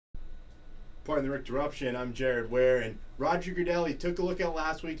Pardon the RICterruption, I'm Jared Ware, and Roger Goodell, he took a look at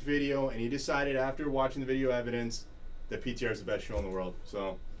last week's video, and he decided after watching the video evidence that PTR is the best show in the world.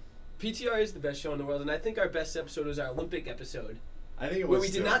 So, PTR is the best show in the world, and I think our best episode was our Olympic episode. I think it was where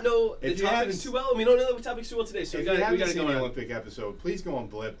we did not know the topics too well, and we don't know the topics too well today. So we got to seen go the on. Olympic episode, please go on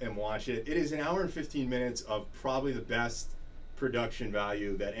Blip and watch it. It is an hour and 15 minutes of probably the best production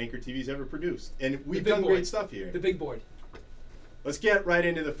value that Anchor TV's ever produced, and we've done great stuff here. The big board. Let's get right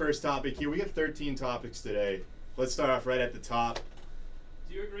into the first topic here. We got 13 topics today. Let's start off right at the top.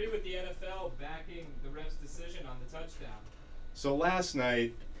 Do you agree with the NFL backing the ref's decision on the touchdown? So last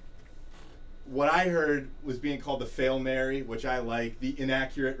night, what I heard was being called the Fail Mary, which I like. The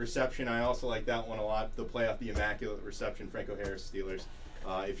inaccurate reception, I also like that one a lot. The play off the immaculate reception, Franco Harris, Steelers.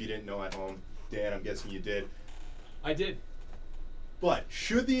 If you didn't know at home, Dan, I'm guessing you did. I did. But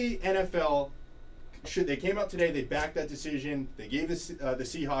should the NFL... they came out today, they backed that decision, they gave the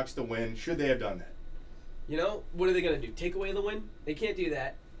Seahawks the win. Should they have done that? You know, what are they going to do? Take away the win? They can't do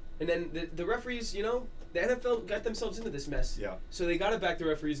that. And then the referees, you know, the NFL got themselves into this mess. Yeah. So they got to back the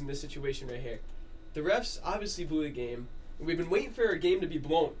referees in this situation right here. The refs obviously blew the game. We've been waiting for a game to be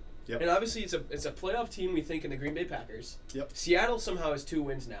blown. Yep. And obviously it's a playoff team, we think, in the Green Bay Packers. Yep. Seattle somehow has 2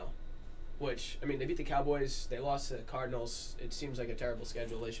 wins now. Which, I mean, they beat the Cowboys, they lost to the Cardinals. It seems like a terrible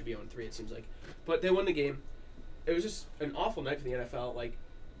schedule. They should be on 3, it seems like. But they won the game. It was just an awful night for the NFL. Like,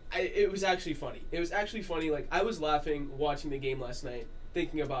 it was actually funny. It was actually funny. Like, I was laughing watching the game last night,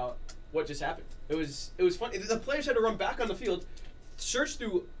 thinking about what just happened. It was funny. The players had to run back on the field, search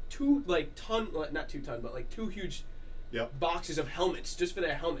through 2 huge boxes of helmets just for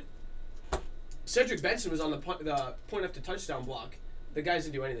their helmet. Cedric Benson was on the point after touchdown block. The guys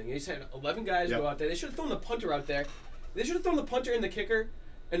didn't do anything. They just had 11 guys go out there. They should have thrown the punter out there. They should have thrown the punter and the kicker,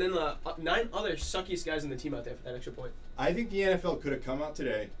 and then the 9 other suckiest guys in the team out there for that extra point. I think the NFL could have come out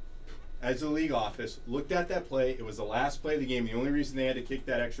today, as the league office, looked at that play. It was the last play of the game. The only reason they had to kick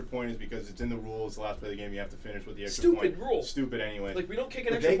that extra point is because it's in the rules. The last play of the game, you have to finish with the extra point. Stupid rule. Stupid anyway. Like, we don't kick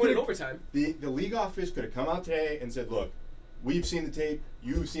an extra point in overtime. The league office could have come out today and said, look, we've seen the tape.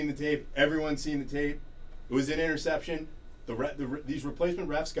 You've seen the tape. Everyone's seen the tape. It was an interception. These replacement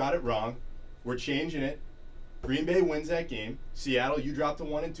refs got it wrong. We're changing it. Green Bay wins that game. Seattle, you dropped to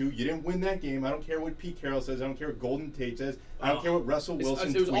 1 and 2. You didn't win that game. I don't care what Pete Carroll says. I don't care what Golden Tate says. I don't care what Russell Wilson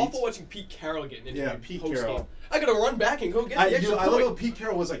tweets. It was awful watching Pete Carroll getting into it. Pete Carroll. I gotta run back and go get the extra point. I love how Pete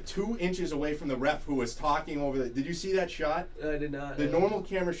Carroll was like 2 inches away from the ref who was talking over the... Did you see that shot? I did not. The normal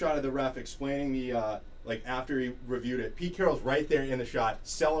camera shot of the ref explaining the... after he reviewed it, Pete Carroll's right there in the shot,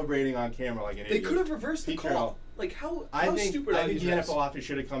 celebrating on camera like an idiot. They could have reversed the call. Like, how stupid are these refs? I think the NFL office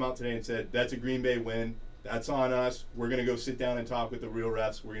should have come out today and said, that's a Green Bay win. That's on us. We're going to go sit down and talk with the real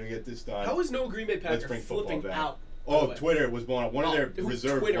refs. We're going to get this done. How is no Green Bay Packer flipping out? Oh, Twitter was blowing up. One of their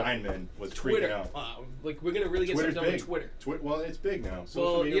reserve linemen was freaking out. Like, we're going to really get something done with Twitter. Well, it's big now.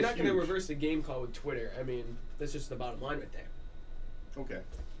 Well, you're not going to reverse the game call with Twitter. I mean, that's just the bottom line right there. Okay.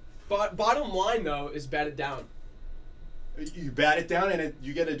 But bottom line, though, is bat it down. You bat it down, and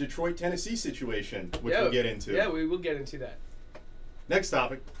you get a Detroit-Tennessee situation, which we'll get into. Yeah, we will get into that. Next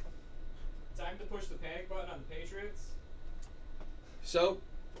topic. Time to push the panic button on the Patriots. So,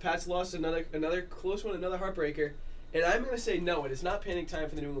 Pats lost another close one, another heartbreaker. And I'm going to say no, it is not panic time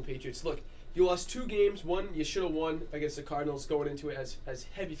for the New England Patriots. Look, you lost 2 games. One, you should have won against the Cardinals going into it as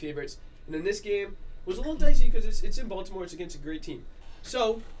heavy favorites. And then this game was a little dicey because it's in Baltimore. It's against a great team.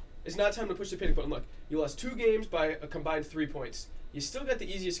 So, it's not time to push the panic button. Look, you lost 2 games by a combined 3 points. You still got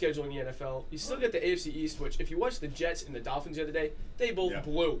the easiest schedule in the NFL. You still got the AFC East, which if you watch the Jets and the Dolphins the other day, they both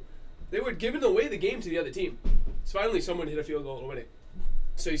blew. They were giving away the game to the other team. So finally someone hit a field goal to win it.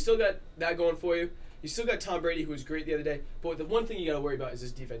 So you still got that going for you. You still got Tom Brady, who was great the other day. But the one thing you got to worry about is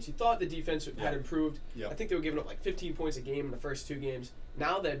this defense. You thought the defense had improved. I think they were giving up like 15 points a game in the first 2 games.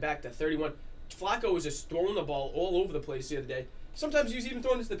 Now they're back to 31. Flacco was just throwing the ball all over the place the other day. Sometimes he was even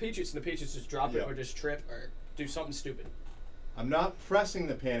throwing it to the Patriots, and the Patriots just drop it or just trip or do something stupid. I'm not pressing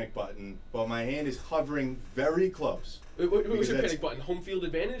the panic button, but my hand is hovering very close. What was your panic button? Home field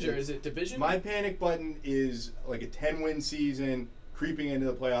advantage, or is it division? My panic button is like a 10-win season, creeping into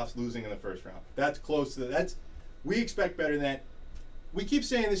the playoffs, losing in the first round. That's close to that. We expect better than that. We keep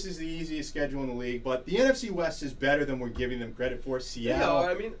saying this is the easiest schedule in the league, but the NFC West is better than we're giving them credit for.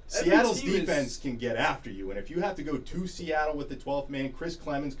 Seattle's defense can get after you, and if you have to go to Seattle with the 12th man, Chris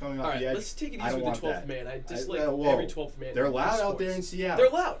Clemens coming off the edge, let's take it easy with the 12th man. I dislike every 12th man. They're loud out there in Seattle. They're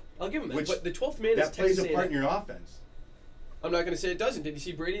loud. I'll give them that. But the 12th man is Texas plays a part in your offense. I'm not going to say it doesn't. Did you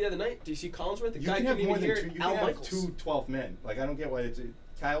see Brady the other night? Did you see Collinsworth? The you guy can have couldn't more even than hear two. You Al can Michaels. have 2 12th men. Like, I don't get why it's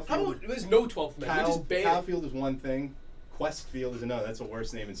Kyle Field. How about there's no 12th man? Kyle Field is one thing. Quest Field is another. That's the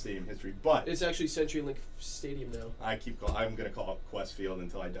worst name in stadium history. But It's actually CenturyLink Stadium now. I'm going to call it Quest Field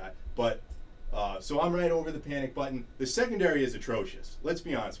until I die. But so I'm right over the panic button. The secondary is atrocious. Let's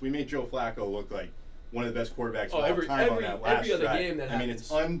be honest. We made Joe Flacco look like one of the best quarterbacks of all time on that last every other drive. game that I mean,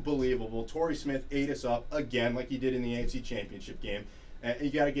 it's unbelievable. Torrey Smith ate us up again, like he did in the AFC Championship game. And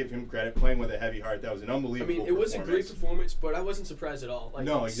you got to give him credit, playing with a heavy heart. That was an unbelievable I mean, it was a great performance, but I wasn't surprised at all. Like,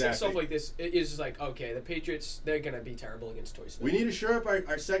 no, exactly. Stuff like this, it is just like, okay, the Patriots, they're going to be terrible against Torrey Smith. We need to shore up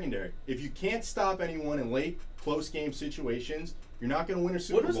our secondary. If you can't stop anyone in late, close game situations, you're not going to win a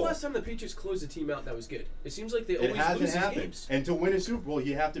Super Bowl. When was the last time the Patriots closed a team out that was good? It seems like they always lose these games. And to win a Super Bowl,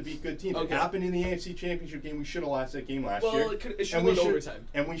 you have to beat good teams. Okay. It happened in the AFC Championship game. We should have lost that game last year. Well, it should have went overtime.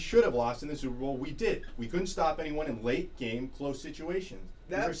 And we should have lost in the Super Bowl. We did. We couldn't stop anyone in late game, close situations.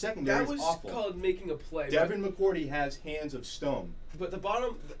 Our secondary is awful. That was called making a play. Devin McCourty has hands of stone. But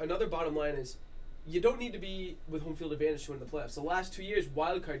another bottom line is, you don't need to be with home field advantage to win the playoffs. The last 2 years,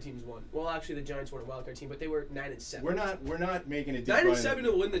 wild card teams won. Well, actually, the Giants won a wild card team, but they were 9-7. We're not making a deep 9-7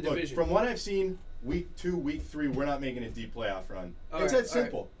 to win the Look, division. From what I've seen, week 2, week 3, we're not making a deep playoff run. It's that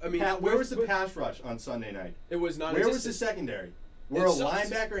simple. Right. I mean, where was the pass rush on Sunday night? It was not. Where was the secondary? We're a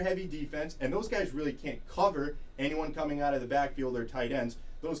linebacker-heavy defense, and those guys really can't cover anyone coming out of the backfield or tight ends.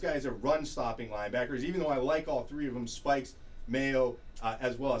 Those guys are run-stopping linebackers. Even though I like all three of them, Spikes, Mayo,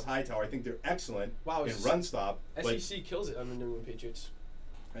 as well as Hightower, I think they're excellent in run stop. SEC kills it on the New England Patriots.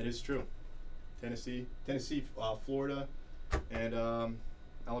 That is true. Tennessee, Florida, and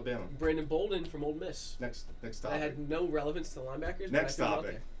Alabama. Brandon Bolden from Ole Miss. Next topic. I had no relevance to the linebackers. Next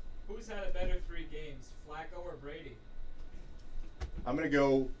topic. Who's had a better 3 games, Flacco or Brady? I'm going to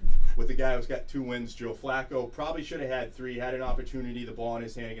go with the guy who's got 2 wins, Joe Flacco. Probably should have had 3. Had an opportunity, the ball in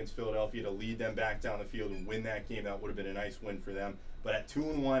his hand against Philadelphia, to lead them back down the field and win that game. That would have been a nice win for them. But at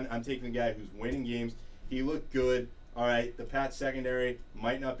 2-1, I'm taking the guy who's winning games. He looked good. All right, the Pats secondary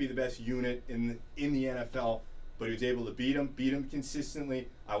might not be the best unit in the NFL, but he was able to beat them consistently.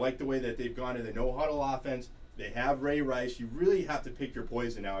 I like the way that they've gone to the no-huddle offense. They have Ray Rice. You really have to pick your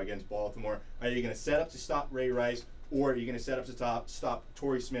poison now against Baltimore. Are you going to set up to stop Ray Rice, or are you going to set up to stop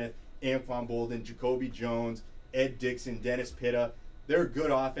Torrey Smith, Anquan Bolden, Jacoby Jones, Ed Dixon, Dennis Pitta? They're a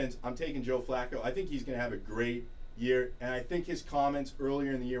good offense. I'm taking Joe Flacco. I think he's going to have a great year, and I think his comments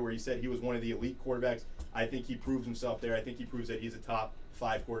earlier in the year where he said he was one of the elite quarterbacks, I think he proves himself there. I think he proves that he's a top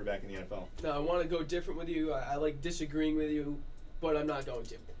 5 quarterback in the NFL. No, I want to go different with you. I like disagreeing with you, but I'm not going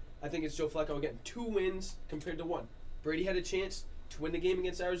to. I think it's Joe Flacco again. 2 wins compared to 1. Brady had a chance to win the game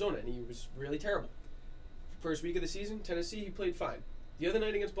against Arizona, and he was really terrible. First week of the season, Tennessee, he played fine. The other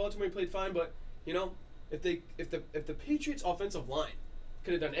night against Baltimore, he played fine, but you know, if the Patriots' offensive line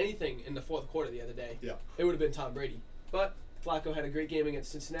could have done anything in the fourth quarter the other day, it would have been Tom Brady. But Flacco had a great game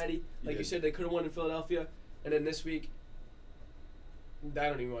against Cincinnati. Like you said, they could have won in Philadelphia, and then this week, I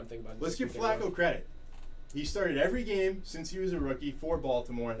don't even want to think about it. Let's give Flacco credit. He started every game since he was a rookie for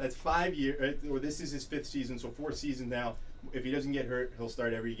Baltimore. That's 5 years, or this is his 5th season, so 4 seasons now. If he doesn't get hurt, he'll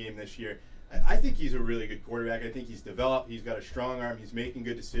start every game this year. I think he's a really good quarterback. I think he's developed. He's got a strong arm. He's making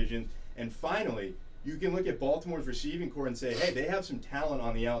good decisions. And finally, you can look at Baltimore's receiving core and say, hey, they have some talent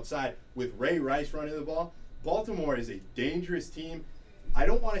on the outside with Ray Rice running the ball. Baltimore is a dangerous team. I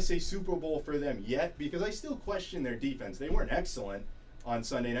don't want to say Super Bowl for them yet because I still question their defense. They weren't excellent on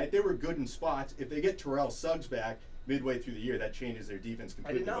Sunday night. They were good in spots. If they get Terrell Suggs back midway through the year, that changes their defense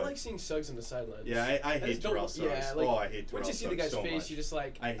completely. I did not like seeing Suggs on the sidelines. Yeah, I hate Terrell Suggs. Yeah, like, I hate Terrell Suggs. Once you see the guy's so face, much. you're just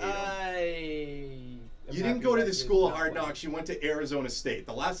like, I hate him. You didn't go to the School of Hard Knocks. You went to Arizona State.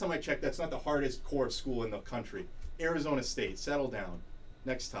 The last time I checked, that's not the hardest core of school in the country. Arizona State. Settle down.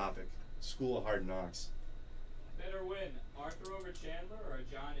 Next topic. School of Hard Knocks. Better win, Arthur over Chandler or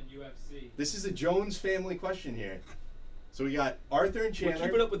John in UFC? This is a Jones family question here. So we got Arthur and Chandler. We're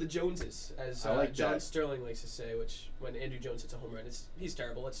keeping up with the Joneses, as like John that. Sterling likes to say, which when Andrew Jones hits a home run, he's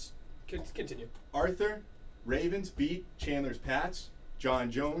terrible. Let's continue. Arthur, Ravens beat Chandler's Pats. John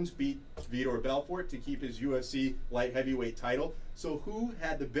Jones beat Vitor Belfort to keep his UFC light heavyweight title. So who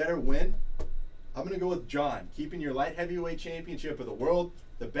had the better win? I'm going to go with John. Keeping your light heavyweight championship of the world,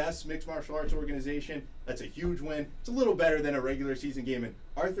 the best mixed martial arts organization. That's a huge win. It's a little better than a regular season game. And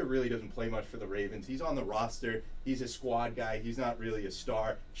Arthur really doesn't play much for the Ravens. He's on the roster. He's a squad guy. He's not really a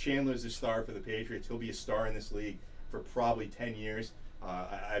star. Chandler's a star for the Patriots. He'll be a star in this league for probably 10 years.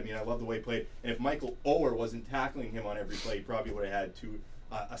 I mean, I love the way he played. And if Michael Oher wasn't tackling him on every play, he probably would have had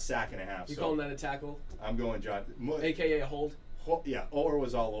a sack and a half. You calling that a tackle? I'm going John. AKA a hold? Yeah, Oher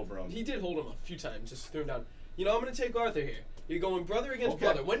was all over him. He did hold him a few times, just threw him down. You know, I'm going to take Arthur here. You're going brother against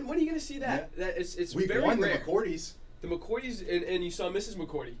brother. When are you going to see that? Yeah. It's Week very one, rare. the McCourties. The McCourtys and you saw Mrs.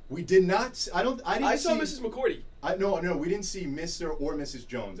 McCourty. We did not. I didn't. I saw see, Mrs. McCourty. No, we didn't see Mr. or Mrs.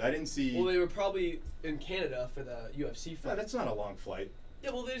 Jones. I didn't see. Well, they were probably in Canada for the UFC fight. No, that's not a long flight. Yeah,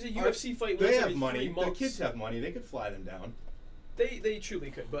 well, there's a UFC fight. They once have every money. 3 months. The kids have money. They could fly them down. They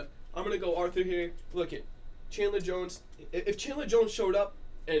truly could. But I'm gonna go Arthur here. Look at Chandler Jones. If Chandler Jones showed up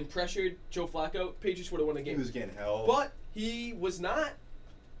and pressured Joe Flacco, Patriots would have won the game. He was getting held. But he was not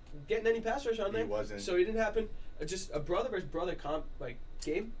getting any pass rush on there. He wasn't. So it didn't happen. Just a brother versus brother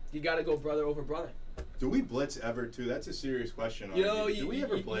game. You got to go brother over brother. Do we blitz ever too? That's a serious question. You know, do we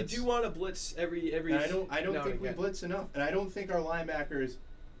ever blitz? You do want to blitz every. And I don't think we blitz enough, and I don't think our linebackers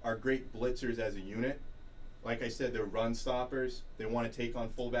are great blitzers as a unit. Like I said, they're run stoppers. They want to take on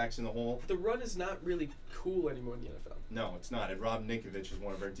fullbacks in the hole. The run is not really cool anymore in the NFL. No, it's not. And Rob Ninkovich is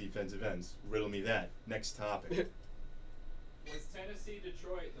one of our defensive ends. Riddle me that. Next topic. Was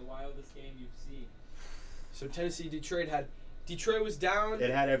Tennessee-Detroit the wildest game you've seen? So Detroit was down. It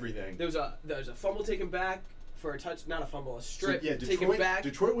had everything. There was a fumble taken back for a touch, not a fumble, a strip So, yeah, taken back.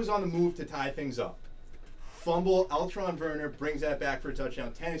 Detroit was on the move to tie things up. Fumble, Altron Werner brings that back for a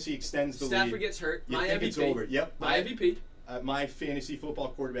touchdown. Tennessee extends the lead. Stafford gets hurt. You My think MVP. it's over. Yep. My MVP. My fantasy football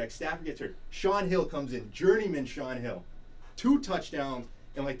quarterback, Stafford gets hurt. Sean Hill comes in. Journeyman Sean Hill. 2 touchdowns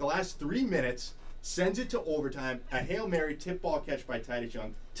in like the last 3 minutes. Sends it to overtime. A Hail Mary tip ball catch by Titus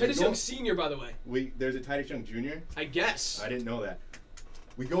Young. Titus Young Sr., by the way. There's a Titus Young Jr.? I guess. I didn't know that.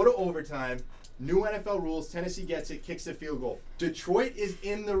 We go to overtime. New NFL rules. Tennessee gets it, kicks the field goal. Detroit is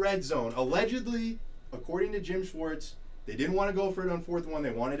in the red zone. Allegedly, according to Jim Schwartz, they didn't want to go for it on 4th and 1.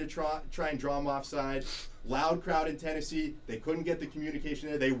 They wanted to try and draw them offside. Loud crowd in Tennessee. They couldn't get the communication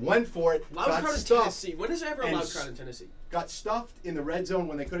there. They went for it. Loud crowd in Tennessee. When is there ever a loud crowd in Tennessee? Got stuffed in the red zone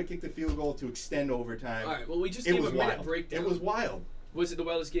when they could have kicked the field goal to extend overtime. All right, well, we just gave a minute breakdown. It was wild. Was it the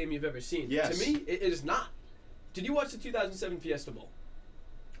wildest game you've ever seen? Yes. To me, it is not. Did you watch the 2007 Fiesta Bowl?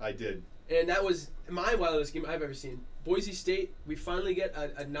 I did. And that was my wildest game I've ever seen. Boise State, we finally get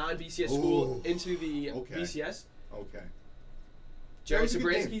a non-BCS school into the BCS. Okay. Jared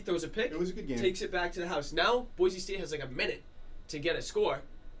Zabransky throws a pick. It was a good game. Takes it back to the house. Now, Boise State has like a minute to get a score.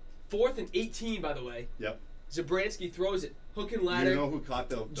 4th and 18, by the way. Yep. Zabransky throws it. Hook and ladder. You know who caught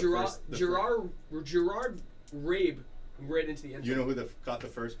the Gerard Rabe right into the end zone. You know who caught the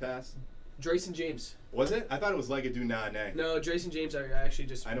first pass? Drayson James. Was it? I thought it was Legadou Nane. No, Drayson James, I actually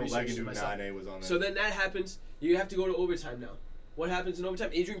just I know researched Legadou Nane was on there. So then that happens. You have to go to overtime now. What happens in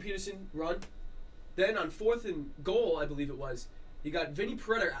overtime? Adrian Peterson run. Then on 4th and goal, I believe it was, you got Vinny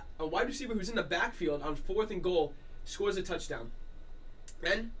Peretta, a wide receiver who's in the backfield on 4th and goal, scores a touchdown.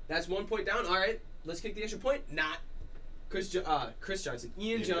 And that's 1 point down. All right, let's kick the extra point. Not. Chris Johnson.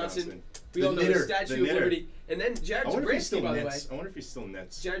 Ian Johnson. We all know the Statue of Liberty. And then Jared Zabransky, by the way. I wonder if he's still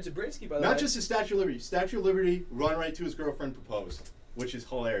nits. Jared Zabransky, by the way. Not just the Statue of Liberty. Statue of Liberty, run right to his girlfriend, proposed, which is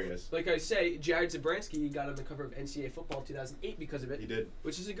hilarious. Like I say, Jared Zabransky got on the cover of NCAA Football 2008 because of it. He did.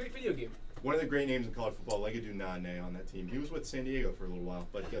 Which is a great video game. One of the great names in college football, Legadou Nane on that team. He was with San Diego for a little while,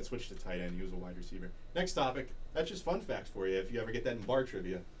 but he got switched to tight end. He was a wide receiver. Next topic. That's just fun facts for you if you ever get that in bar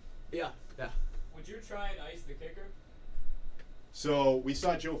trivia. Yeah. Would you try and ice the kicker? So we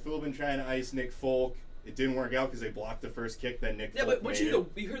saw Joe Philbin trying to ice Nick Folk. It didn't work out because they blocked the first kick. Then Nick Folk made it.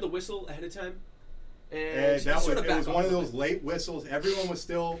 You heard the whistle ahead of time, and it was one of those late whistles. Everyone was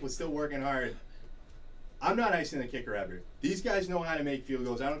still working hard. I'm not icing the kicker ever. These guys know how to make field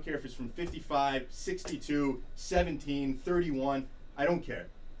goals. I don't care if it's from 55, 62, 17, 31. I don't care.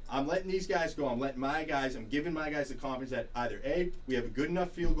 I'm letting these guys go. I'm giving my guys the confidence that either A, we have a good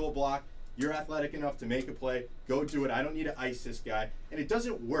enough field goal block, you're athletic enough to make a play, go do it. I don't need to ice this guy. And it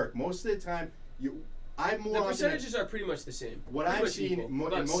doesn't work. Most of the time, the percentages are pretty much the same. What I've seen in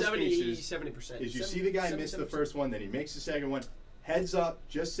most 70% is you see the guy miss the first one, then he makes the second one. Heads up,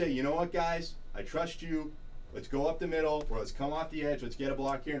 just say, you know what, guys? I trust you. Let's go up the middle, or let's come off the edge. Let's get a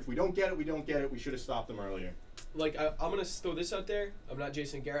block here. And if we don't get it, we don't get it. We should have stopped them earlier. Like, I'm going to throw this out there. I'm not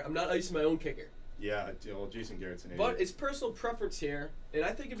Jason Garrett. I'm not icing my own kicker. Yeah, well, Jason Garrett's an idiot. But it's personal preference here, and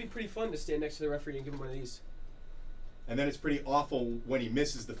I think it'd be pretty fun to stand next to the referee and give him one of these. And then it's pretty awful when he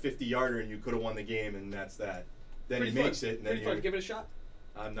misses the 50-yarder and you could have won the game, and that's that. Then pretty he makes it, and then pretty fun. Give it a shot.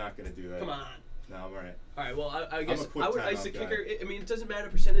 I'm not going to do that. Come on. No, I'm all right. All right, well, I guess I would ice the kicker. I mean, it doesn't matter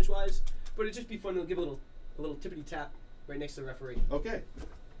percentage-wise, but it'd just be fun to give a little tippity-tap right next to the referee. Okay.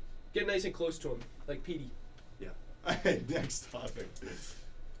 Get nice and close to him, like Petey. Yeah. Next topic.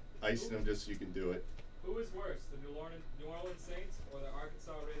 Icing him just so you can do it. Who is worse, the New Orleans Saints or the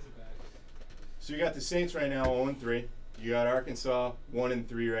Arkansas Razorbacks? So you got the Saints right now 0-3. You got Arkansas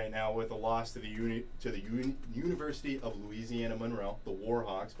 1-3 right now with a loss to the University of Louisiana Monroe, the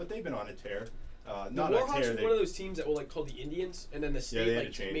Warhawks, but they've been on a tear. The not Warhawks a tear. were one of those teams that were like called the Indians, and then the state they had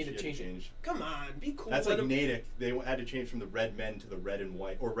like to change. made a They had to change. change. Come on, be cool. That's Let like 'em- Natick. They had to change from the red men to the red and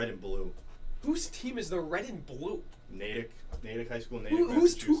white, or red and blue. Whose team is the red and blue? Natick High School, Natick,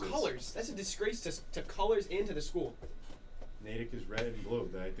 Who's two Massachusetts. colors? That's a disgrace to colors and to the school. Natick is red and blue.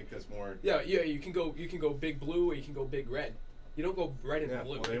 I think that's more. Yeah. You can go big blue or you can go big red. You don't go red and Yeah,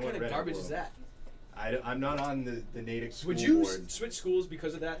 blue. well, they What went kind of red and garbage blue. is that? I'm not on the Natick school Would you board. switch schools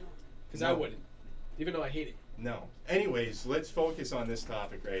because of that? Because I No. wouldn't, even though I hate it. No. Anyways, let's focus on this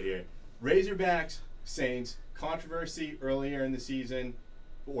topic right here. Razorbacks, Saints, controversy earlier in the season,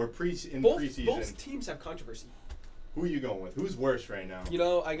 or preseason. Both teams have controversy. Who are you going with? Who's worse right now? You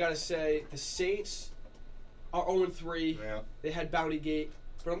know, I gotta say the Saints are 0-3. Yeah. They had Bounty Gate,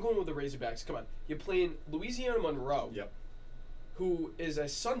 but I'm going with the Razorbacks. Come on, you're playing Louisiana Monroe, Yep. who is a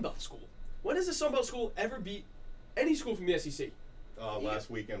Sun Belt school. When does a Sun Belt school ever beat any school from the SEC? Last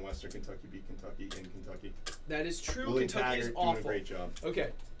weekend, Western Kentucky beat Kentucky in Kentucky. That is true. Willie Kentucky Taggart is doing awful. a great job.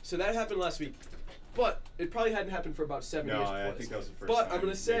 Okay, so that happened last week, but it probably hadn't happened for about 7 No, years before I this. think that was the first But time. I'm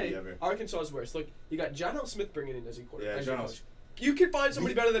gonna say maybe ever. Arkansas is worse. Look, you got John L. Smith bringing in as a quarterback. Yeah, as your John L. coach. You can find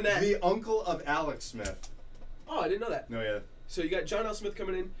somebody better than that. The uncle of Alex Smith. Oh, I didn't know that. No, yeah. So you got John L. Smith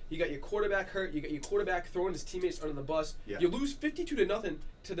coming in. You got your quarterback hurt. You got your quarterback throwing his teammates under the bus. Yeah. You lose 52-0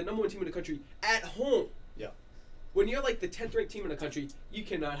 to the number one team in the country at home. Yeah. When you're like the 10th ranked team in the country, you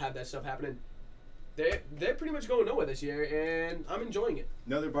cannot have that stuff happening. They're pretty much going nowhere this year, and I'm enjoying it.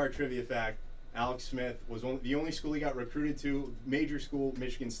 Another bar trivia fact: Alex Smith was the only school he got recruited to, major school,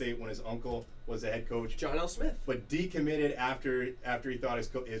 Michigan State, when his uncle was the head coach. John L. Smith. But decommitted after he thought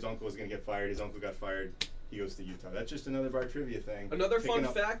his uncle was going to get fired. His uncle got fired. He goes to Utah. That's just another bar trivia thing. Another Picking fun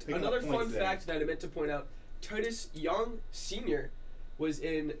up- fact. picking up Another points fun there. fact that I meant to point out: Titus Young Sr. was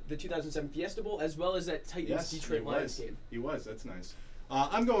in the 2007 Fiesta Bowl as well as that Titans Yes, Detroit he Lions was. game. He was. That's nice.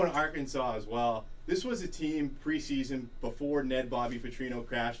 I'm going to Arkansas as well. This was a team preseason before Ned Bobby Petrino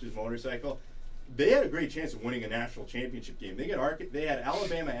crashed his motorcycle. They had a great chance of winning a national championship game. They had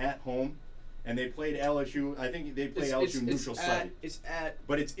Alabama at home, and they played LSU. I think they played LSU neutral site. It's at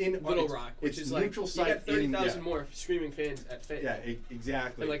But it's in Little Rock, which it's is like neutral you site got 30,000 in, more screaming fans at Fayetteville. Yeah,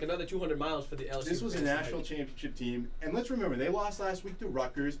 exactly. And like another 200 miles for the LSU. This was a fans to national hike. championship team, and let's remember they lost last week to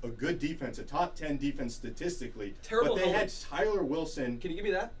Rutgers, a good defense, a top 10 defense statistically. Terrible But they helmets. had Tyler Wilson. Can you give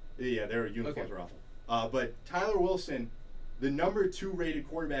me that? Yeah, their uniforms Okay. were awful. But Tyler Wilson, the number 2 rated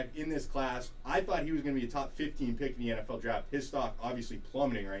quarterback in this class, I thought he was going to be a top 15 pick in the NFL draft. His stock obviously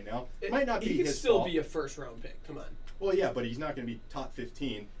plummeting right now. It might not be He could his still fault. be a first round pick. Come on. Well, yeah, but he's not going to be top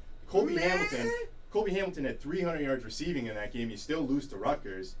 15. Colby Hamilton had 300 yards receiving in that game. You still lose to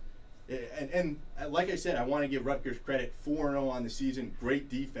Rutgers. And like I said, I want to give Rutgers credit. 4-0 on the season, great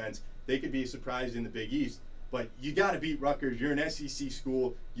defense. They could be a surprise in the Big East. But you got to beat Rutgers. You're an SEC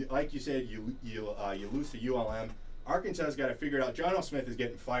school. Like you said, you lose to ULM. Arkansas's got to figure it out. John L. Smith is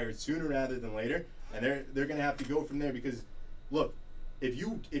getting fired sooner rather than later, and they're going to have to go from there because, look, if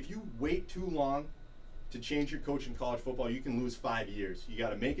you wait too long to change your coach in college football, you can lose 5 years. You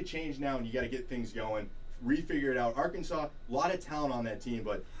got to make a change now, and you got to get things going. Refigure it out. Arkansas, a lot of talent on that team,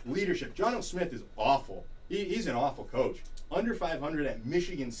 but leadership. John L. Smith is awful. He's an awful coach. Under 500 at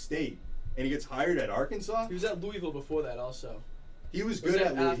Michigan State, and he gets hired at Arkansas. He was at Louisville before that also. He was Was good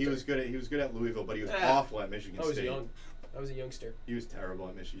that at he after? was good at Louisville, but he was Ah. awful at Michigan I was State. young. I was a youngster. He was terrible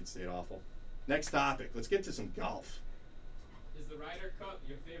at Michigan State. Awful. Next topic. Let's get to some golf. Is the Ryder Cup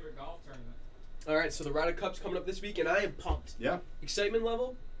your favorite golf tournament? All right, so the Ryder Cup's coming up this week, and I am pumped. Yeah. Excitement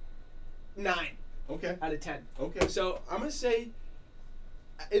level, 9 Okay. out of 10. Okay. So I'm gonna say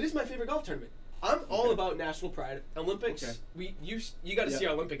it is my favorite golf tournament. I'm all Okay. about national pride. Olympics. Okay. You got to Yeah. see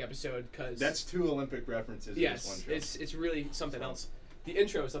our Olympic episode because That's 2 Olympic references in this one yes, show. it's really something else. The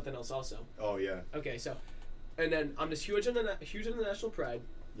intro is something else also. Oh yeah. Okay, so and then I'm just huge on the national pride.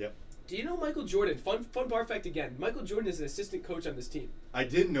 Yep. Do you know Michael Jordan? Fun bar fact again. Michael Jordan is an assistant coach on this team. I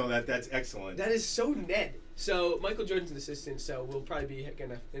didn't know that. That's excellent. That is so Ned. So Michael Jordan's an assistant, so we'll probably be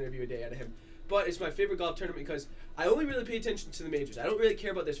gonna interview a day out of him. But it's my favorite golf tournament because I only really pay attention to the majors. I don't really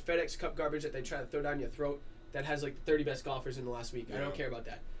care about this FedEx Cup garbage that they try to throw down your throat that has like 30 best golfers in the last week. I Yeah. don't care about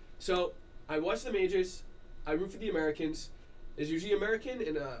that. So I watch the majors. I root for the Americans. There's usually an American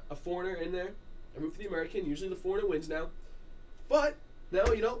and a foreigner in there. I root for the American. Usually the foreigner wins now. But now,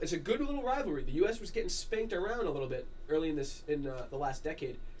 it's a good little rivalry. The U.S. was getting spanked around a little bit early in the last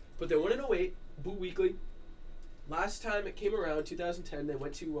decade. But they won in 08, Boo Weekly. Last time it came around, 2010, they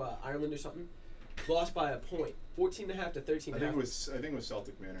went to Ireland or something. Lost by a point, 14.5 to 13.5. I think it was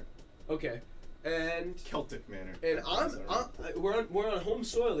Celtic Manor. Okay, and Celtic Manor. and we're on home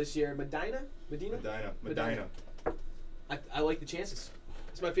soil this year. Medina. Medina. I like the chances.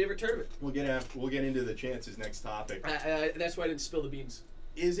 It's my favorite tournament. We'll get into the chances next topic. That's why I didn't spill the beans.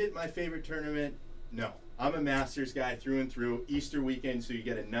 Is it my favorite tournament? No. I'm a Masters guy through and through. Easter weekend, so you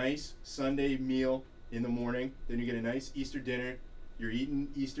get a nice Sunday meal in the morning. Then you get a nice Easter dinner. You're eating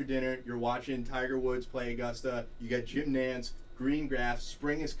Easter dinner. You're watching Tiger Woods play Augusta. You got Jim Nantz, green grass.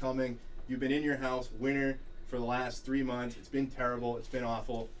 Spring is coming. You've been in your house, winter, for the last 3 months. It's been terrible. It's been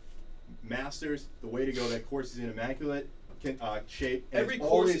awful. Masters, the way to go. That course is in immaculate shape. Every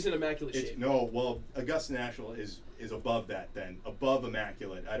course is in immaculate shape. No, well, Augusta National is above that then. Above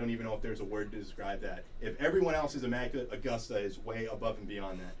immaculate. I don't even know if there's a word to describe that. If everyone else is immaculate, Augusta is way above and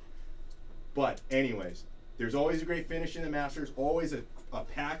beyond that. But anyways, there's always a great finish in the Masters, always a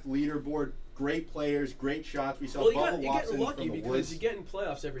packed leaderboard, great players, great shots. We saw Bubba Watson lucky from the because Woods. you get in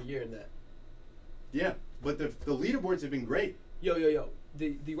playoffs every year in that. Yeah, but the leaderboards have been great. Yo.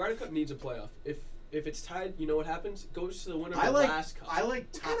 The Ryder Cup needs a playoff. If it's tied, you know what happens? It goes to the winner of the last cup. I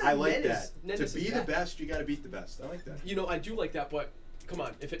like that. To be the best, you got to beat the best. I like that. You know, I do like that, but come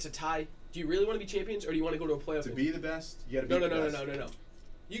on. If it's a tie, do you really want to be champions or do you want to go to a playoff? To be the best, you got to beat the best. No.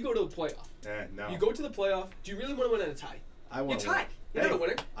 You go to the playoff. No. You go to the playoff. Do you really want to win in a tie? I want to You're tied. You're not a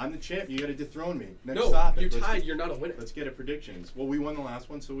winner. I'm the champ. You got to dethrone me. You're tied. You're not a winner. Let's get a predictions. Well, we won the last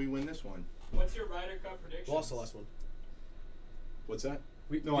one, so we win this one. What's your Ryder Cup prediction? Lost the last one. What's that?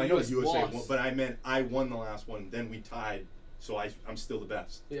 No, I know USA won, but I meant I won the last one, then we tied, so I'm still the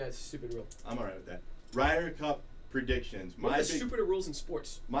best. Yeah, it's a stupid rule. I'm all right with that. Ryder Cup predictions. What are the stupider rules in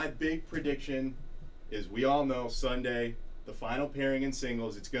sports? My big prediction is we all know Sunday, the final pairing in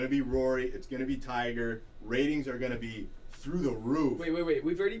singles, it's going to be Rory, it's going to be Tiger. Ratings are going to be through the roof. Wait.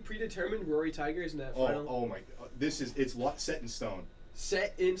 We've already predetermined Rory Tiger is in that final? Oh my God. It's set in stone.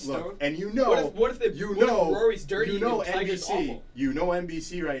 Set in stone. Look, and you know, what if Rory's dirty? You know, Tiger's NBC. awful? You know,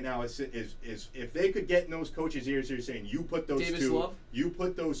 NBC right now is if they could get in those coaches' ears, they're saying you put those Davis two. Love? You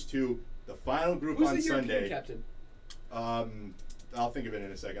put those two. The final group Who's on the Sunday. European captain? I'll think of it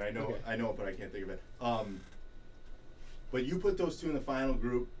in a second. I know it, but I can't think of it. But you put those two in the final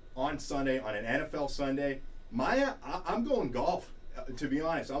group on Sunday on an NFL Sunday. I'm going golf. To be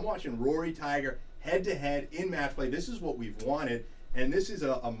honest, I'm watching Rory Tiger head to head in match play. This is what we've wanted. And this is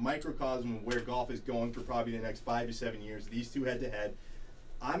a microcosm of where golf is going for probably the next 5 to 7 years. These two head-to-head.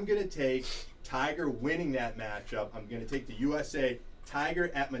 I'm going to take Tiger winning that matchup. I'm going to take the USA. Tiger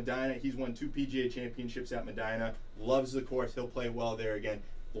at Medina. He's won 2 PGA championships at Medina. Loves the course. He'll play well there again.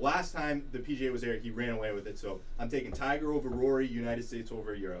 The last time the PGA was there, he ran away with it. So I'm taking Tiger over Rory, United States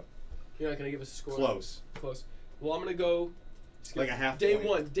over Europe. You're not going to give us a score? Close. Well, I'm going to go... Like a half Day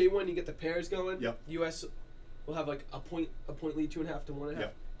point. Day one, you get the pairs going. Yep. US will have like a point lead, 2.5 to 1.5.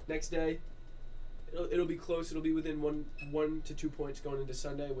 Yep. Next day, it'll be close. It'll be within 1 to 2 points going into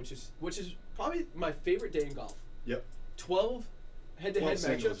Sunday, which is probably my favorite day in golf. Yep. 12 head-to-head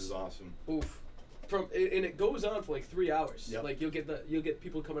singles matchups is awesome. Oof. And it goes on for like 3 hours. Yep. Like you'll get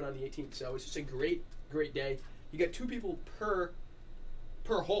people coming on the 18th. So it's just a great day. You get 2 people per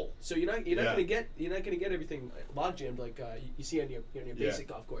hole, so you're not gonna get everything log jammed like you see on your basic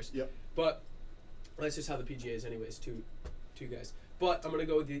golf course. Yep. But that's just how the PGA is, anyways. Two guys. But I'm gonna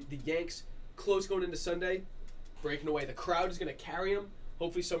go with the Yanks. Close going into Sunday, breaking away. The crowd is gonna carry them.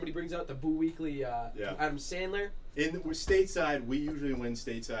 Hopefully somebody brings out the Boo Weekly Adam Sandler. We're stateside. We usually win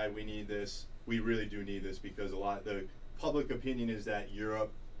stateside. We need this. We really do need this because the public opinion is that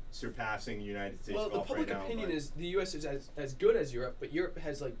Europe surpassing the United States golf right now. Well, the public opinion is the U.S. is as good as Europe, but Europe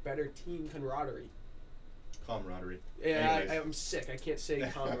has like better team camaraderie. Yeah, I'm sick. I can't say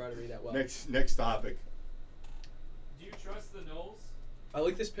camaraderie that well. Next topic. Do you trust the Knowles? I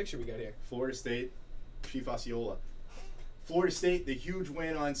like this picture we got here. Florida State, Chief Osceola. Florida State, the huge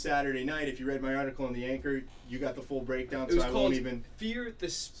win on Saturday night. If you read my article in the Anchor, you got the full breakdown. It was called Fear the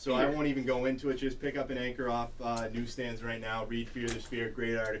Spear. So I won't even go into it. Just pick up an Anchor off newsstands right now. Read Fear the Spear.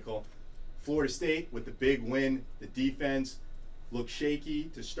 Great article. Florida State with the big win. The defense looked shaky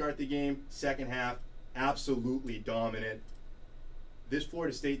to start the game. Second half, absolutely dominant. This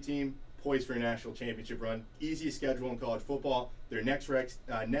Florida State team poised for a national championship run. Easiest schedule in college football. Their next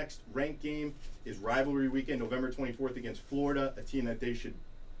ranked game is rivalry weekend, November 24th against Florida, a team that they should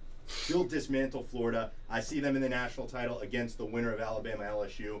still dismantle. Florida. I see them in the national title against the winner of Alabama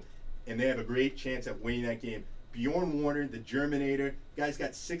LSU, and they have a great chance at winning that game. Bjorn Warner, the Germinator, guy's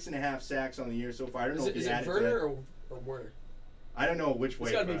got 6.5 sacks on the year so far. I don't know if is he it Werner or Warner? I don't know which way.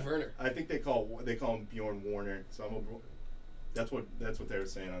 It's got to be Werner. I think they call him Bjorn Warner. So that's what they were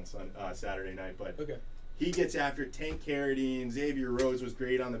saying on Saturday night. But okay. He gets after Tank Carradine. Xavier Rhodes was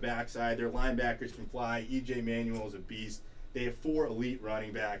great on the backside. Their linebackers can fly. E.J. Manuel is a beast. They have 4 elite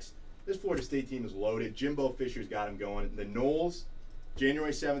running backs. This Florida State team is loaded. Jimbo Fisher's got them going. The Knowles,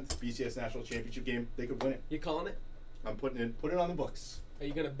 January 7th, BCS National Championship game. They could win it. You calling it? I'm put it on the books. Are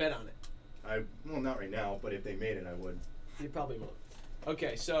you gonna bet on it? Well, not right now, but if they made it, I would. You probably won't.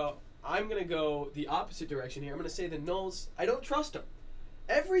 Okay, so I'm gonna go the opposite direction here. I'm gonna say the Knolls. I don't trust them.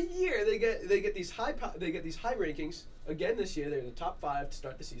 Every year they get these high rankings. Again this year they're in the top 5 to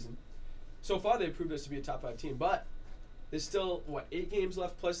start the season. So far they've proved us to be a top 5 team, but there's still 8 games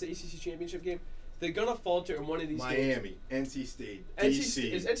left plus the ACC championship game. They're gonna falter in one of these games. Miami, NC State,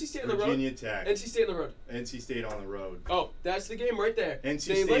 DC, is NC State on the road? Virginia Tech, NC State on the road. NC State on the road. Oh, that's the game right there.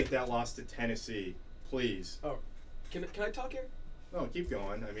 NC State that lost to Tennessee. Please. Oh, can I talk here? No, keep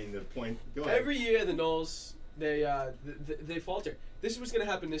going. I mean the point. Go ahead. Every year the Knolls they falter. This is what's gonna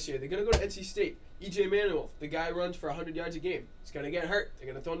happen this year. They're gonna go to NC State. EJ Manuel, the guy runs for 100 yards a game. He's gonna get hurt. They're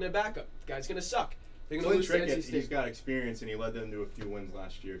gonna throw in their backup. The guy's gonna suck. They're gonna lose to NC State. He's got experience and he led them to a few wins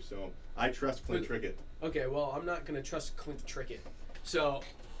last year. So I trust Clint Trickett. Okay, well I'm not gonna trust Clint Trickett. So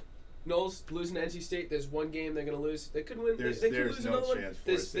Knolls losing to NC State. There's one game they're gonna lose. They could win. They could lose no another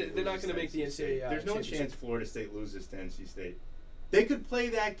chance one. They're not gonna make the NCAA. There's no chance Florida State loses to NC State. They could play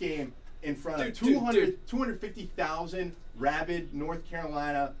that game in front of 250,000 rabid North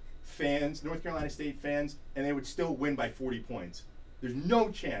Carolina State fans, and they would still win by 40 points. There's no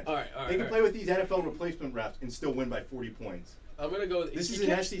chance. All right. They can play with these NFL replacement refs and still win by 40 points. I'm going to go with this is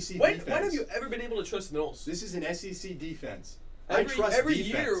an SEC defense. When have you ever been able to trust the Knolls? This is an SEC defense. Every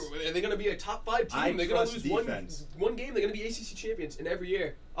year, they're going to be a top 5 team. They're going to lose one game. They're going to be ACC champions. And every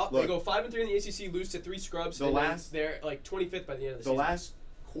year, they go 5-3 in the ACC, lose to 3 scrubs, they're like 25th by the end of the season. The last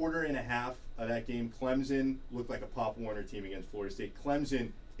quarter and a half of that game, Clemson looked like a Pop Warner team against Florida State.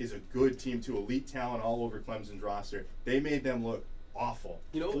 Clemson is a good team too, elite talent all over Clemson's roster. They made them look awful.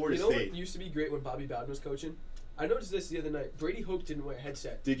 Florida State. What used to be great when Bobby Bowden was coaching? I noticed this the other night. Brady Hoke didn't wear a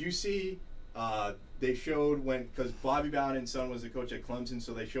headset. Did you see? They showed because Bobby Bowden's son was the coach at Clemson,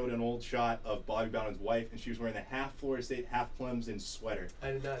 so they showed an old shot of Bobby Bowden's wife, and she was wearing a half Florida State, half Clemson sweater. I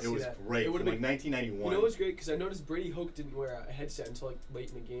did not see that. It was great. From like 1991. You know what was great? Because I noticed Brady Hoke didn't wear a headset until like late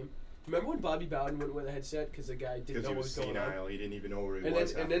in the game. Remember when Bobby Bowden wouldn't wear the headset because the guy didn't know what was going on? He didn't even know where he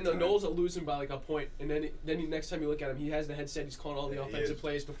was. And then the Knolls are losing by like a point. And then next time you look at him, he has the headset. He's calling all the offensive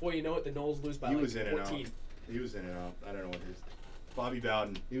plays. Before you know it, the Knolls lose by like 14. He was in and out. I don't know what his. Bobby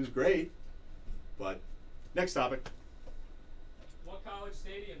Bowden. He was great. But next topic. What college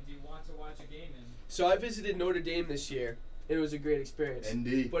stadium do you want to watch a game in? So I visited Notre Dame this year. And it was a great experience.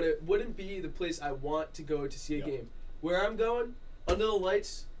 Indeed. But it wouldn't be the place I want to go to see a game. Where I'm going, under the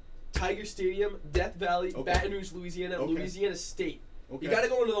lights. Tiger Stadium, Death Valley, Baton Rouge, Louisiana, Louisiana State. You got to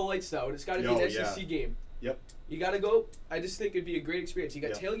go under the lights, though, and it's got to be an SEC game. Yep. You got to go. I just think it'd be a great experience. You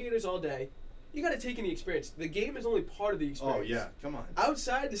got tailgaters all day. You got to take in the experience. The game is only part of the experience. Oh, yeah. Come on.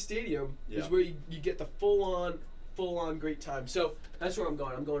 Outside the stadium is where you get the full-on great time. So that's where I'm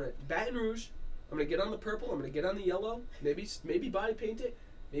going. I'm going to Baton Rouge. I'm going to get on the purple. I'm going to get on the yellow. Maybe body paint it.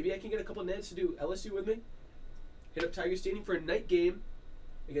 Maybe I can get a couple Neds to do LSU with me. Hit up Tiger Stadium for a night game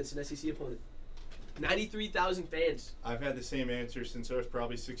against an SEC opponent. 93,000 fans. I've had the same answer since I was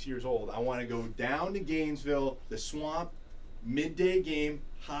probably 6 years old. I want to go down to Gainesville, the Swamp, midday game,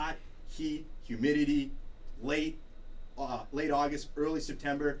 hot, heat, humidity, late August, early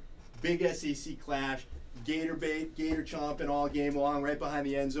September, big SEC clash, gator bait, gator chomping all game long, right behind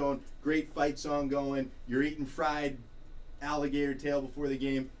the end zone, great fight song going, you're eating fried alligator tail before the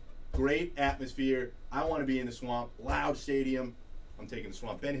game, great atmosphere. I want to be in the Swamp, loud stadium. I'm taking the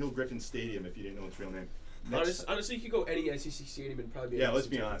Swamp. Ben Hill Griffin Stadium, if you didn't know its real name. Honestly, you could go any SEC stadium and probably be. Yeah, let's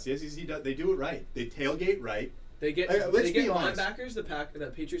be honest. The SEC they do it right. They tailgate right. They get linebackers.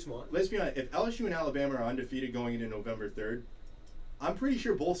 The Patriots want. Let's be honest. If LSU and Alabama are undefeated going into November 3rd, I'm pretty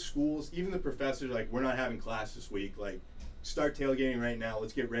sure both schools, even the professors, like we're not having class this week. Like, start tailgating right now.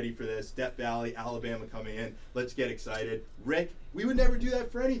 Let's get ready for this. Death Valley, Alabama coming in. Let's get excited. Rick, we would never do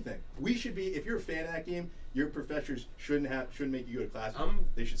that for anything. We should be. If you're a fan of that game. Your professors shouldn't make you go to class.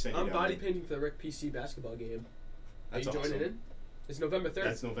 They should send you down. I'm body painting for the Rick PC basketball game. Are you joining in? It's November 3rd.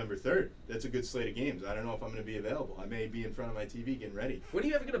 That's November 3rd. That's a good slate of games. I don't know if I'm going to be available. I may be in front of my TV getting ready. When are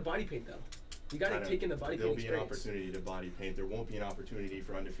you ever going to body paint, though? You got to take in the body paint experience. There'll be an opportunity to body paint. There won't be an opportunity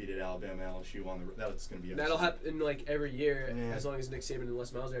for undefeated Alabama, LSU on the. That's going to be. That'll happen like every year, as long as Nick Saban and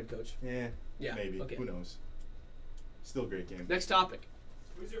Les Miles are head coach. Yeah. Maybe. Okay. Who knows? Still a great game. Next topic.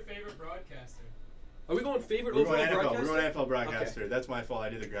 Who's your favorite broadcaster? Are we going favorite overall broadcaster? We're going NFL broadcaster. Okay. That's my fault. I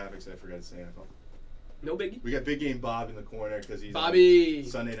did the graphics. I forgot to say NFL. No biggie. We got Big Game Bob in the corner because he's Bobby. On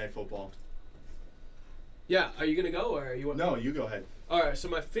Sunday Night Football. Yeah. Are you going to go or are you? No, you go ahead. All right. So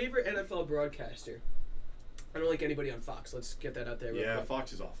my favorite NFL broadcaster. I don't like anybody on Fox. Let's get that out there. Yeah,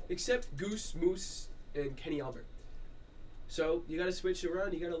 Fox is awful. Except Goose, Moose, and Kenny Albert. So you got to switch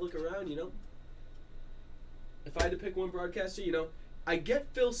around. You got to look around. If I had to pick one broadcaster, I get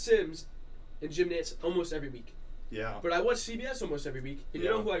Phil Simms and Jim Nantz almost every week. Yeah. But I watch CBS almost every week. And you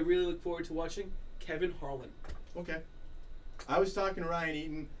know who I really look forward to watching? Kevin Harlan. Okay. I was talking to Ryan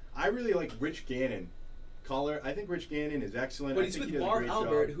Eaton. I really like Rich Gannon. Caller. I think Rich Gannon is excellent. But he's with Marv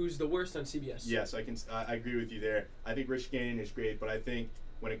Albert, who's the worst on CBS. Yes, I agree with you there. I think Rich Gannon is great, but I think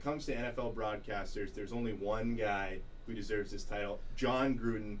when it comes to NFL broadcasters, there's only one guy who deserves this title, John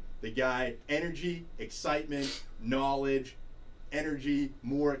Gruden. The guy, energy, excitement, knowledge, energy,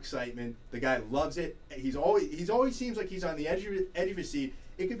 more excitement. The guy loves it. He's always seems like he's on the edge of his seat.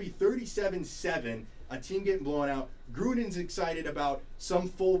 It could be 37-7, a team getting blown out. Gruden's excited about some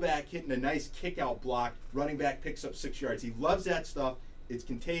fullback hitting a nice kick-out block. Running back picks up 6 yards. He loves that stuff. It's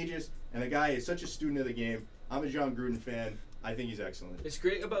contagious, and the guy is such a student of the game. I'm a John Gruden fan. I think he's excellent. It's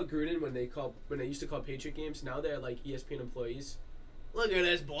great about Gruden when they used to call Patriot games. Now they're like ESPN employees. Look at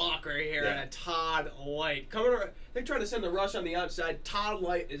this block right here, and a Todd Light coming around. They're trying to send the rush on the outside. Todd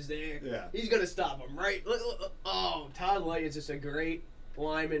Light is there. Yeah, he's gonna stop him, right? Look, oh, Todd Light is just a great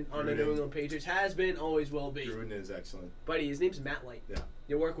lineman on the New England Patriots. Has been, always will be. Gruden is excellent. Buddy, his name's Matt Light. Yeah.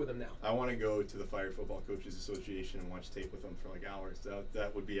 You work with him now. I want to go to the Fired Football Coaches Association and watch tape with them for like hours.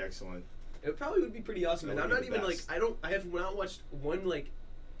 That would be excellent. It probably would be pretty awesome. And I'm not even like I have not watched one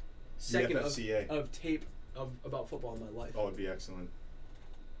second of tape about football in my life. Oh, it'd be excellent.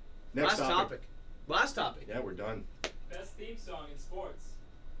 Last topic. Yeah, we're done. Best theme song in sports.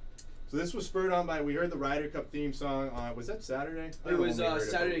 So this was spurred on by, we heard the Ryder Cup theme song on, was that Saturday? It was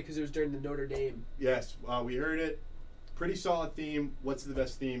Saturday because it was during the Notre Dame. Yes, we heard it. Pretty solid theme. What's the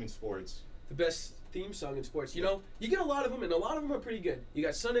best theme in sports? The best theme song in sports. You get a lot of them, and a lot of them are pretty good. You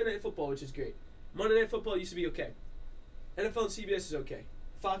got Sunday Night Football, which is great. Monday Night Football used to be okay. NFL and CBS is okay.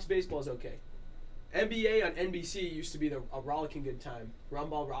 Fox Baseball is okay. NBA on NBC used to be a rollicking good time.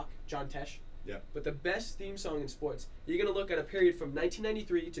 Roundball Rock, John Tesh. Yeah. But the best theme song in sports, you're going to look at a period from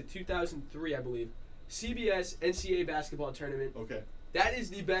 1993 to 2003, I believe. CBS NCAA basketball tournament. Okay. That is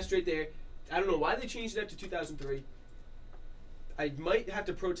the best right there. I don't know why they changed it up to 2003. I might have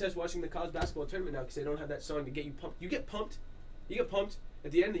to protest watching the college basketball tournament now because they don't have that song to get you pumped. You get pumped.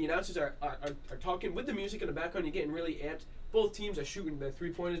 At the end, the announcers are talking with the music in the background. You're getting really amped. Both teams are shooting the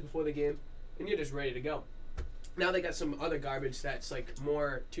three-pointers before the game, and you're just ready to go. Now they got some other garbage that's like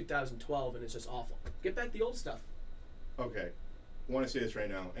more 2012, and it's just awful. Get back the old stuff. Okay. I want to say this right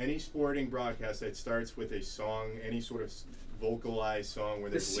now. Any sporting broadcast that starts with a song, any sort of vocalized song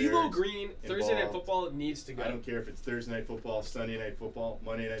where there's lyrics CeeLo Green Thursday Night Football needs to go. I don't care if it's Thursday Night Football, Sunday Night Football,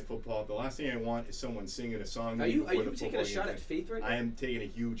 Monday Night Football. The last thing I want is someone singing a song. Are you taking a shot at Faith right now? I am taking a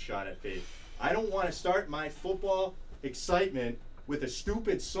huge shot at Faith. I don't want to start my football excitement with a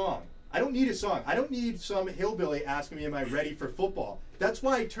stupid song. I don't need a song. I don't need some hillbilly asking me, am I ready for football? That's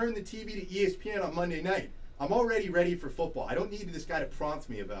why I turned the TV to ESPN on Monday night. I'm already ready for football. I don't need this guy to prompt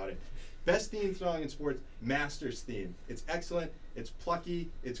me about it. Best theme song in sports, Masters theme. It's excellent. It's plucky.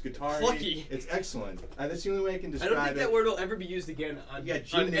 It's guitar-y. Plucky. It's excellent. That's the only way I can describe it. I don't think that word will ever be used again on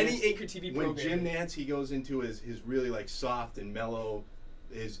any Anchor TV program. When Jim Nantz, he goes into his really like soft and mellow,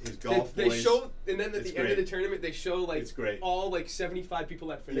 his golf they voice. Show, and then at the end of the tournament, they show like all like 75 people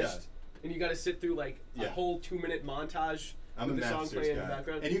that finished. Yeah. And you got to sit through like a whole 2-minute montage with the song playing in the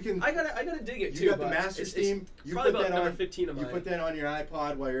background. And you can. I gotta dig it too. You got the Masters theme. You probably put about that number on. 15 of mine. You put that on your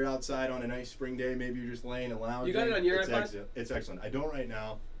iPod while you're outside on a nice spring day. Maybe you're just laying and lounging. You got it on your iPod? It's excellent. I don't right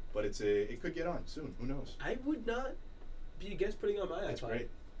now, but it could get on soon. Who knows? I would not be against putting on my iPod. That's great.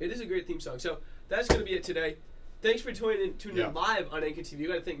 It is a great theme song. So that's gonna be it today. Thanks for tuning in live on Anchor TV. You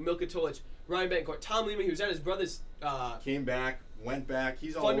got to thank Milka Tolich, Ryan Bancourt, Tom Lehman. He was at his brother's came back, went back.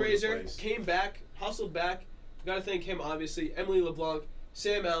 He's all over the place. Came back, hustled back. Got to thank him, obviously. Emily LeBlanc,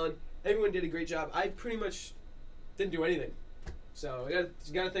 Sam Allen. Everyone did a great job. I pretty much didn't do anything. So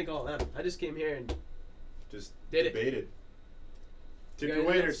you got to thank all of them. I just came here and just did debated. it. Tip your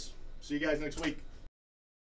waiters. See you guys next week.